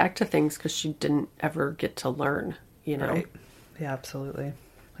how to react to things because she didn't ever get to learn, you know? Right. Yeah, absolutely.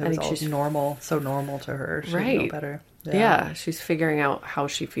 It was all normal, so normal to her. She right. know better. Yeah, she's figuring out how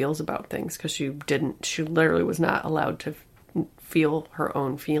she feels about things because she literally was not allowed to feel her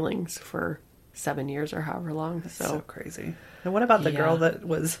own feelings for 7 years or however long. That's so crazy. And what about the girl that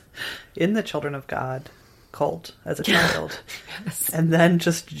was in the Children of God cult as a child and then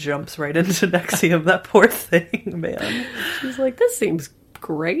just jumps right into NXIVM? That poor thing, man. She's like, this seems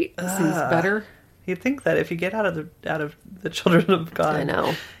great. This seems better. You'd think that if you get out of the Children of God, I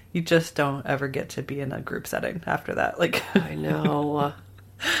know, you just don't ever get to be in a group setting after that. Like, I know.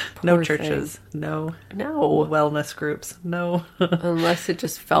 No churches, no wellness groups, no. Unless it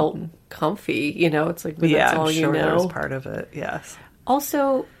just felt comfy, you know. It's like, that's all I'm sure you know. There was part of it, yes.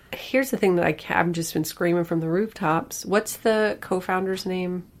 Also, here's the thing that I've just been screaming from the rooftops. What's the co-founder's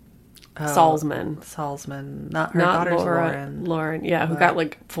name? Salzman. Not her daughter's Lauren. Lauren, yeah, who got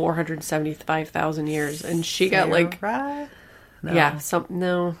like 475,000 years, and she got like, something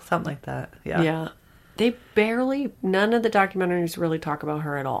like that. Yeah. They none of the documentaries really talk about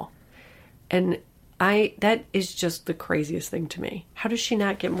her at all, and that is just the craziest thing to me. How does she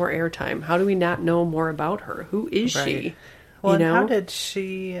not get more airtime? How do we not know more about her? Who is she? Well, and how did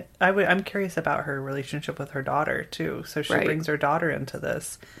she... I'm curious about her relationship with her daughter, too. So she brings her daughter into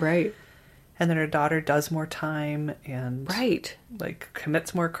this. Right. And then her daughter does more time and... Right. Like,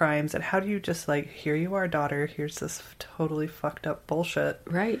 commits more crimes. And how do you just, like, here you are, daughter. Here's this totally fucked up bullshit.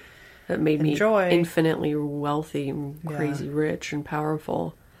 Right. That made me infinitely wealthy and crazy rich and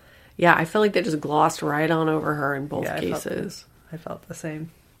powerful. Yeah, I feel like they just glossed right on over her in both cases. I felt the same.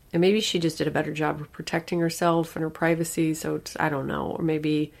 And maybe she just did a better job of protecting herself and her privacy, so I don't know. Or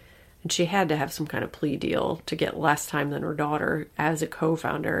maybe... And she had to have some kind of plea deal to get less time than her daughter as a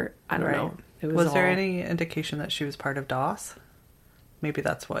co-founder. I don't know. Was there any indication that she was part of DOS? Maybe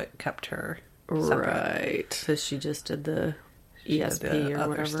that's what kept her separate. Right. So she just did the ESP or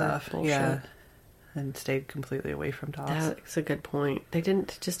whatever stuff. Bullshit. Yeah. and stayed completely away from DOS. That's a good point. They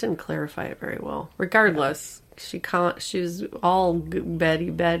didn't clarify it very well. Regardless, she was all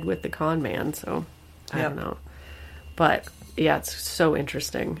bed with the con man, so I don't know. But yeah, it's so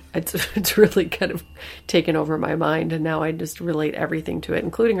interesting. It's really kind of taken over my mind, and now I just relate everything to it,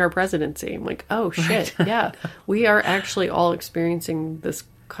 including our presidency. I'm like, oh shit, yeah, we are actually all experiencing this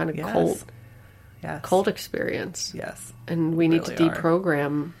kind of cult experience. Yes, and we need to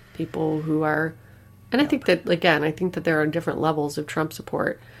deprogram people who are. And I think that, again, there are different levels of Trump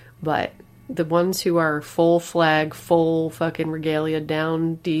support, but the ones who are full flag, full fucking regalia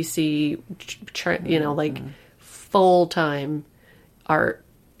down DC, full time,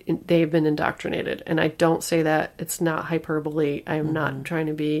 they've been indoctrinated. And I don't say that, it's not hyperbole. I am not trying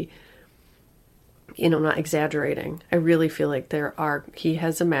to be, not exaggerating. I really feel like he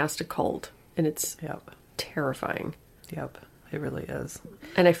has amassed a cult, and it's terrifying. Yep. It really is.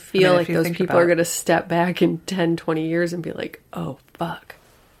 And I feel like those people are going to step back in 10, 20 years and be like, oh, fuck.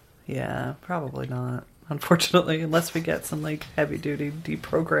 Yeah, probably not. Unfortunately, unless we get some like heavy-duty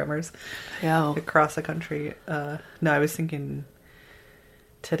deprogrammers across the country. No, I was thinking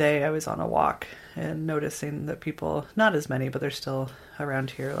today I was on a walk and noticing that people, not as many, but they're still around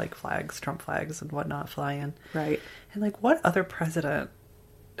here, like flags, Trump flags and whatnot flying. Right. And like, what other president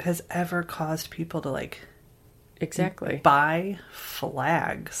has ever caused people to like... Exactly. Buy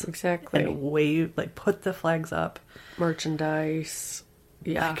flags. Exactly. And wave, like, put the flags up. Merchandise.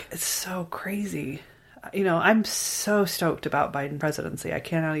 Yeah. Like, it's so crazy. I'm so stoked about Biden presidency. I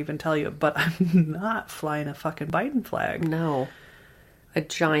cannot even tell you, but I'm not flying a fucking Biden flag. No. A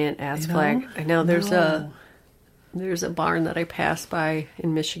giant ass flag. I know there's a barn that I pass by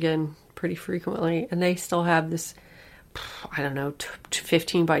in Michigan pretty frequently, and they still have this, I don't know,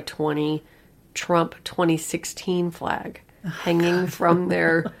 15 by 20 Trump 2016 flag hanging from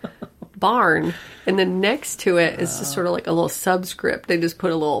their barn, and then next to it is just sort of like a little subscript. They just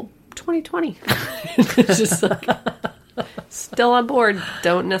put a little 2020. It's just like still on board.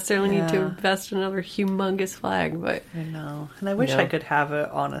 Don't necessarily need to invest in another humongous flag, but I know. And I wish I could have an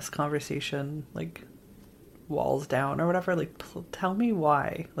honest conversation, like walls down or whatever. Like, tell me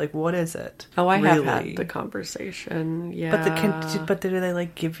why. Like, what is it? Oh, I have had the conversation. Yeah, but do they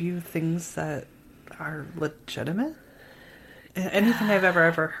like give you things that are legitimate? Anything I've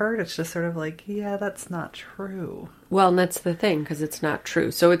ever heard, it's just sort of like, yeah, that's not true. Well, and that's the thing, because it's not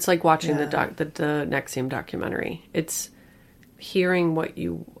true. So it's like watching the NXIVM documentary. It's hearing what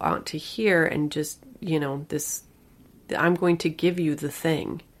you want to hear, and just this. I'm going to give you the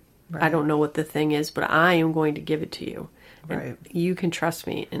thing. Right. I don't know what the thing is, but I am going to give it to you. Right. And you can trust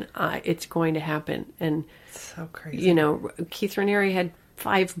me, and it's going to happen. And it's so crazy. Keith Raniere had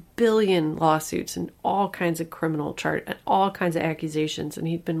 5 billion lawsuits and all kinds of criminal charge and all kinds of accusations, and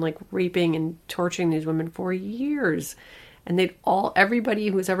he'd been like raping and torturing these women for years. And everybody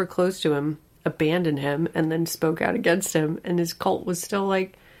who was ever close to him abandoned him and then spoke out against him, and his cult was still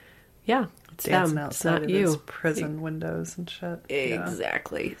like, yeah. It's dancing them. Outside it's not you. His prison windows and shit.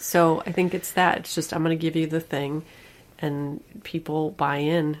 Exactly. Yeah. So I think it's that. It's just, I'm going to give you the thing, and people buy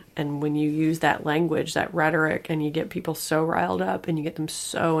in. And when you use that language, that rhetoric, and you get people so riled up, and you get them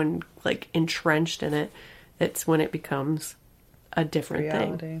so entrenched in it, it's when it becomes a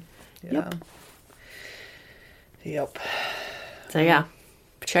different thing. Yeah. Yep. So yeah,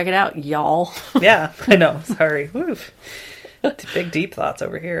 check it out, y'all. Yeah, I know. Sorry. Woof. Big deep thoughts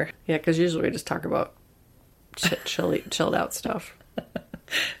over here. Yeah, because usually we just talk about chilled out stuff.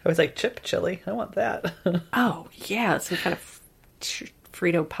 I was like, chip chili. I want that. Oh, yeah. Some kind of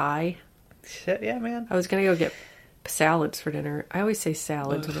Frito pie. Shit, yeah, man. I was going to go get salads for dinner. I always say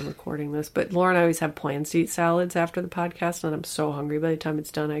salads when I'm recording this, but Laura and I always have plans to eat salads after the podcast, and I'm so hungry. By the time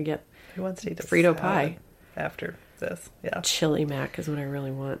it's done, I get Who wants to eat Frito pie. After this, yeah. Chili mac is what I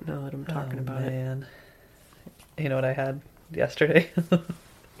really want now that I'm talking about it. You know what I had yesterday?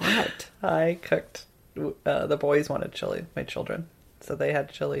 What? I cooked. The boys wanted chili, my children. So they had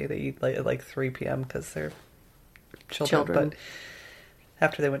chili. They eat at like 3 p.m. because they're children. But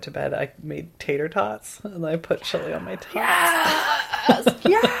after they went to bed, I made tater tots, and I put chili on my tots. Yes!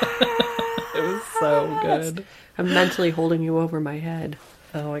 Yes! It was so good. I'm mentally holding you over my head.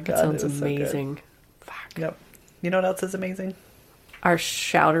 Oh my God. That sounds amazing. So yep. You know what else is amazing? Our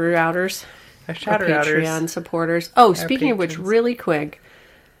shouter-outers. Our shouter-outers. Patreon supporters. Oh, speaking of which, really quick,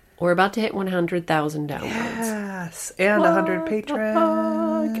 we're about to hit 100,000 downloads. Yes. And 100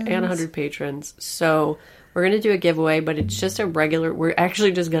 patrons. And 100 patrons. So we're going to do a giveaway, but it's just a regular... We're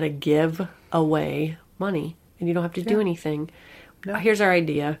actually just going to give away money. And you don't have to do anything. No. Here's our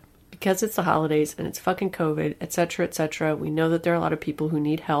idea. Because it's the holidays and it's fucking COVID, etc., etc., we know that there are a lot of people who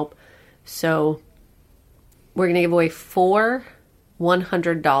need help. So we're going to give away 4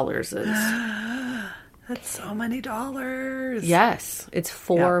 $100s. That's so many dollars. Yes, it's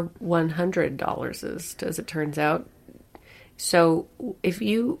 4 $100s, as it turns out. So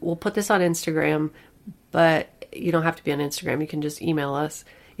we'll put this on Instagram, but you don't have to be on Instagram. You can just email us.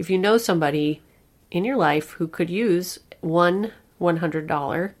 If you know somebody in your life who could use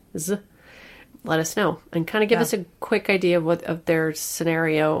 $100, let us know and kind of give us a quick idea of their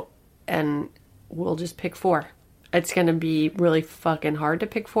scenario, and we'll just pick 4. It's going to be really fucking hard to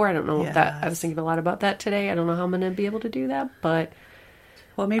pick 4. I don't know that. I was thinking a lot about that today. I don't know how I'm going to be able to do that, but...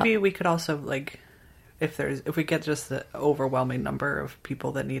 Well, maybe we could also, like, if we get just the overwhelming number of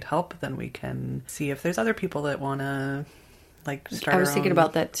people that need help, then we can see if there's other people that want to, like, start I was thinking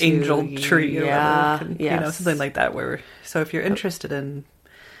about that too. Angel tree or whatever. Yes. You know, something like that. So if you're interested in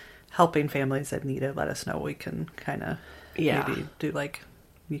helping families that need it, let us know. We can kind of maybe do, like...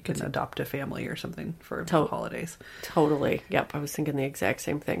 You can adopt a family or something for the holidays. Totally. Yep. I was thinking the exact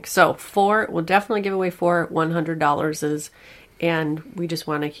same thing. So we'll definitely give away 4 $100s. And we just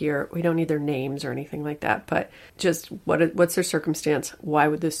want to hear, we don't need their names or anything like that, but just what's their circumstance? Why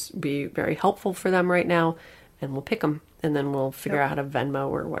would this be very helpful for them right now? And we'll pick them. And then we'll figure out how to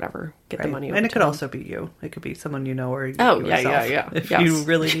Venmo or whatever, get the money over. And it could also be you. It could be someone you know or you yourself. Yeah. If you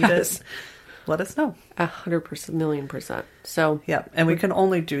really need it. Let us know. 100%, 1,000,000%. So yeah, and we can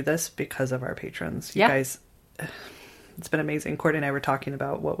only do this because of our patrons. You guys, it's been amazing. Courtney and I were talking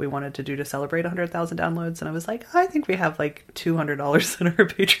about what we wanted to do to celebrate 100,000 downloads, and I was like, I think we have like $200 in our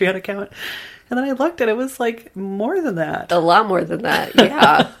Patreon account. And then I looked, and it was like more than that. A lot more than that.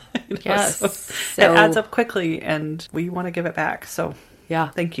 Yeah. Yes. So it adds up quickly, and we want to give it back. So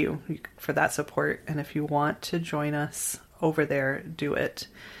thank you for that support. And if you want to join us over there, do it.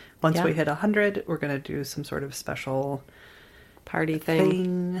 Once we hit 100, we're going to do some sort of special party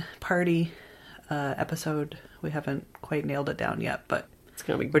episode. We haven't quite nailed it down yet, but it's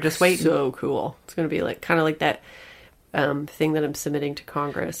going to be we're just waiting. So cool. It's going to be like kind of like that thing that I'm submitting to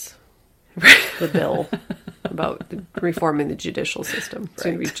Congress, the bill about reforming the judicial system. It's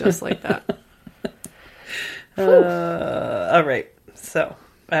going to be just like that. All right. So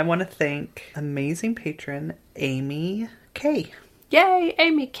I want to thank amazing patron Amy K. Yay,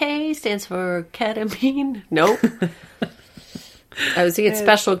 Amy K stands for ketamine. Nope. I was thinking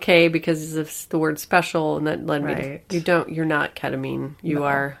special K because of the word special, and that led me to, you're not ketamine. You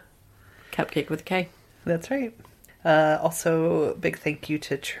are cupcake with a K. That's right. Also, big thank you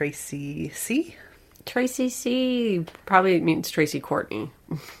to Tracy C. Tracy C. Probably means Tracy Courtney.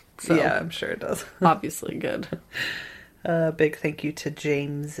 So, yeah, I'm sure it does. Obviously good. Big thank you to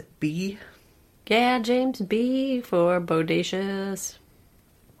James B. Yeah, James B. for Bodacious.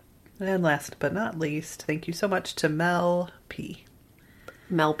 And last but not least, thank you so much to Mel P.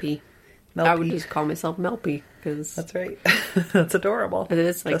 Mel P. I would just call myself Mel P. Cause that's right. That's adorable. It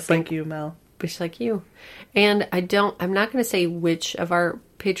is like, just like you, Mel. Just like you. And I'm not going to say which of our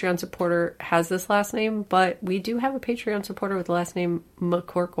Patreon supporter has this last name, but we do have a Patreon supporter with the last name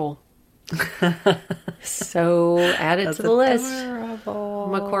McCorkle. So add it to the list.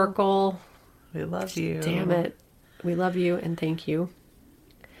 McCorkle. We love you. Damn it. We love you and thank you.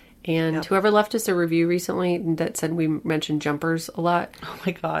 And whoever left us a review recently that said we mentioned jumpers a lot. Oh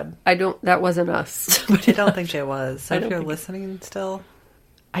my God. That wasn't us. I don't think it was. So if you're listening still.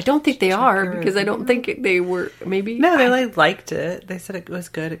 I don't think they are because I don't think they were maybe. No, they liked it. They said it was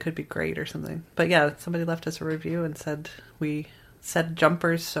good. It could be great or something. But yeah, somebody left us a review and said we said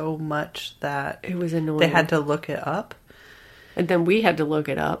jumpers so much that it was annoying. They had to look it up. And then we had to look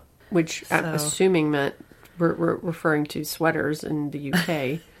it up. Which I'm assuming meant we're referring to sweaters in the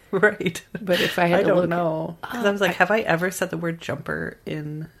UK. Right. But if I had to look... I don't know. Because I was like, have I ever said the word jumper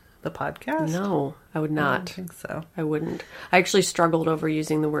in the podcast? No, I would not. I don't think so. I wouldn't. I actually struggled over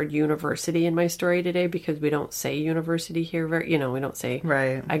using the word university in my story today because we don't say university here. We don't say...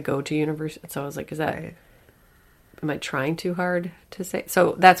 Right. I go to university. So I was like, is that... Right. Am I trying too hard to say?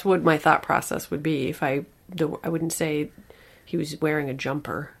 So that's what my thought process would be. If I wouldn't say he was wearing a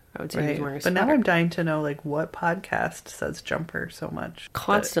jumper. I would say he was wearing a sweater. But now I'm dying to know, like, what podcast says jumper so much.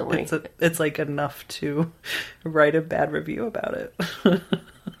 Constantly. It's like, enough to write a bad review about it.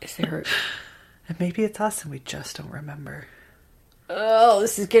 Is there... And maybe it's us and we just don't remember. Oh,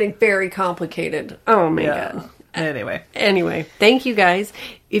 this is getting very complicated. Oh, my God. Anyway, thank you guys.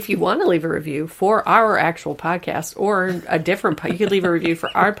 If you want to leave a review for our actual podcast or a different... you could leave a review for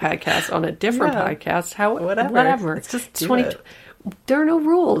our podcast on a different podcast. Whatever. It's just 20... There are no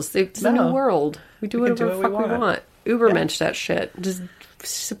rules. It's a new world. We do whatever the fuck we want. Ubermensch that shit. Just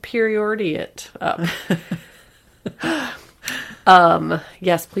superiority it up.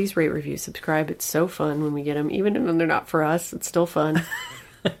 Yes, please rate, review, subscribe. It's so fun when we get them. Even when they're not for us, it's still fun.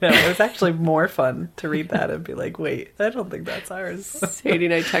 No, it was actually more fun to read that and be like, wait, I don't think that's ours. Sadie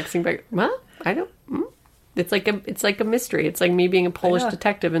and I texting back, well, I don't... It's like a mystery. It's like me being a Polish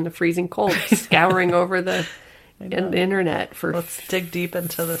detective in the freezing cold, scouring over the internet for... Let's dig deep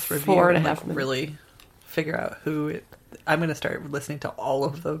into this review 4.5 and minutes. really figure out who it... I'm going to start listening to all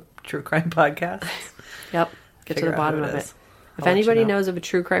of the true crime podcasts. Yep. Get to the bottom of it. If anybody knows of a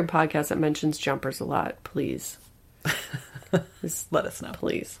true crime podcast that mentions jumpers a lot, please. Just let us know.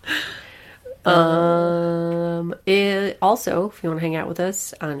 Please. Also, if you want to hang out with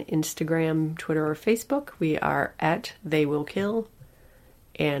us on Instagram, Twitter, or Facebook, we are at They Will Kill.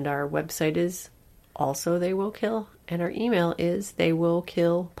 And our website is also They Will Kill. And our email is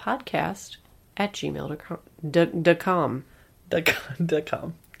theywillkillpodcast@gmail.com.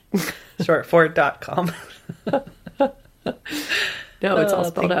 .com. Short for .com. No, it's all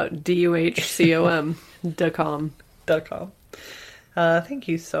spelled out. DUHCOM. .com. .com. Thank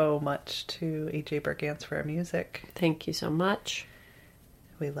you so much to AJ Bergantz for our music. Thank you so much.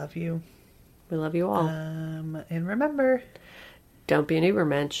 We love you. We love you all. And remember, don't be an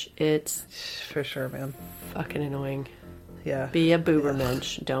Ubermensch. It's for sure, man. Fucking annoying. Yeah. Be a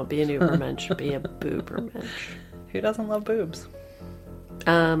Boobermensch. Don't be an Ubermensch. Be a Boobermensch. Who doesn't love boobs?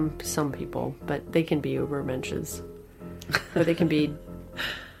 Some people, but they can be Ubermensches. Or they can be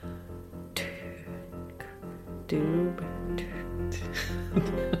Doob.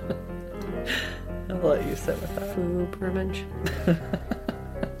 I'll let you sit with that. Ubermensch.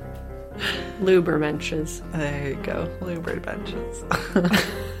 Lubermensches. There you go. Lubermenches.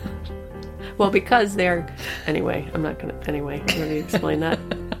 Well, because they're... Anyway, I'm not going to explain that.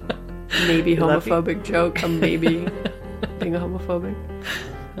 Maybe homophobic joke. I'm maybe being a homophobic.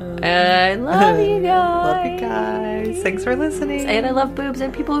 I love you guys. Love you guys. Thanks for listening. And I love boobs,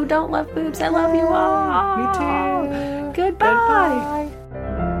 and people who don't love boobs, I love you all. Me too. Goodbye.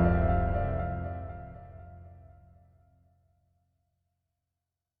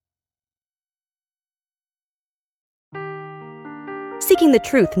 Seeking the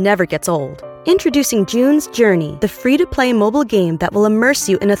truth never gets old. Introducing June's Journey, the free-to-play mobile game that will immerse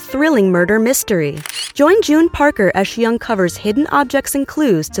you in a thrilling murder mystery. Join June Parker as she uncovers hidden objects and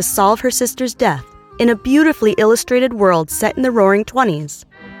clues to solve her sister's death in a beautifully illustrated world set in the Roaring '20s.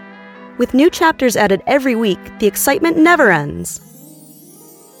 With new chapters added every week, the excitement never ends.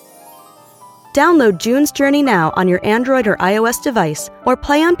 Download June's Journey now on your Android or iOS device, or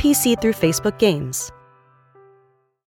play on PC through Facebook Games.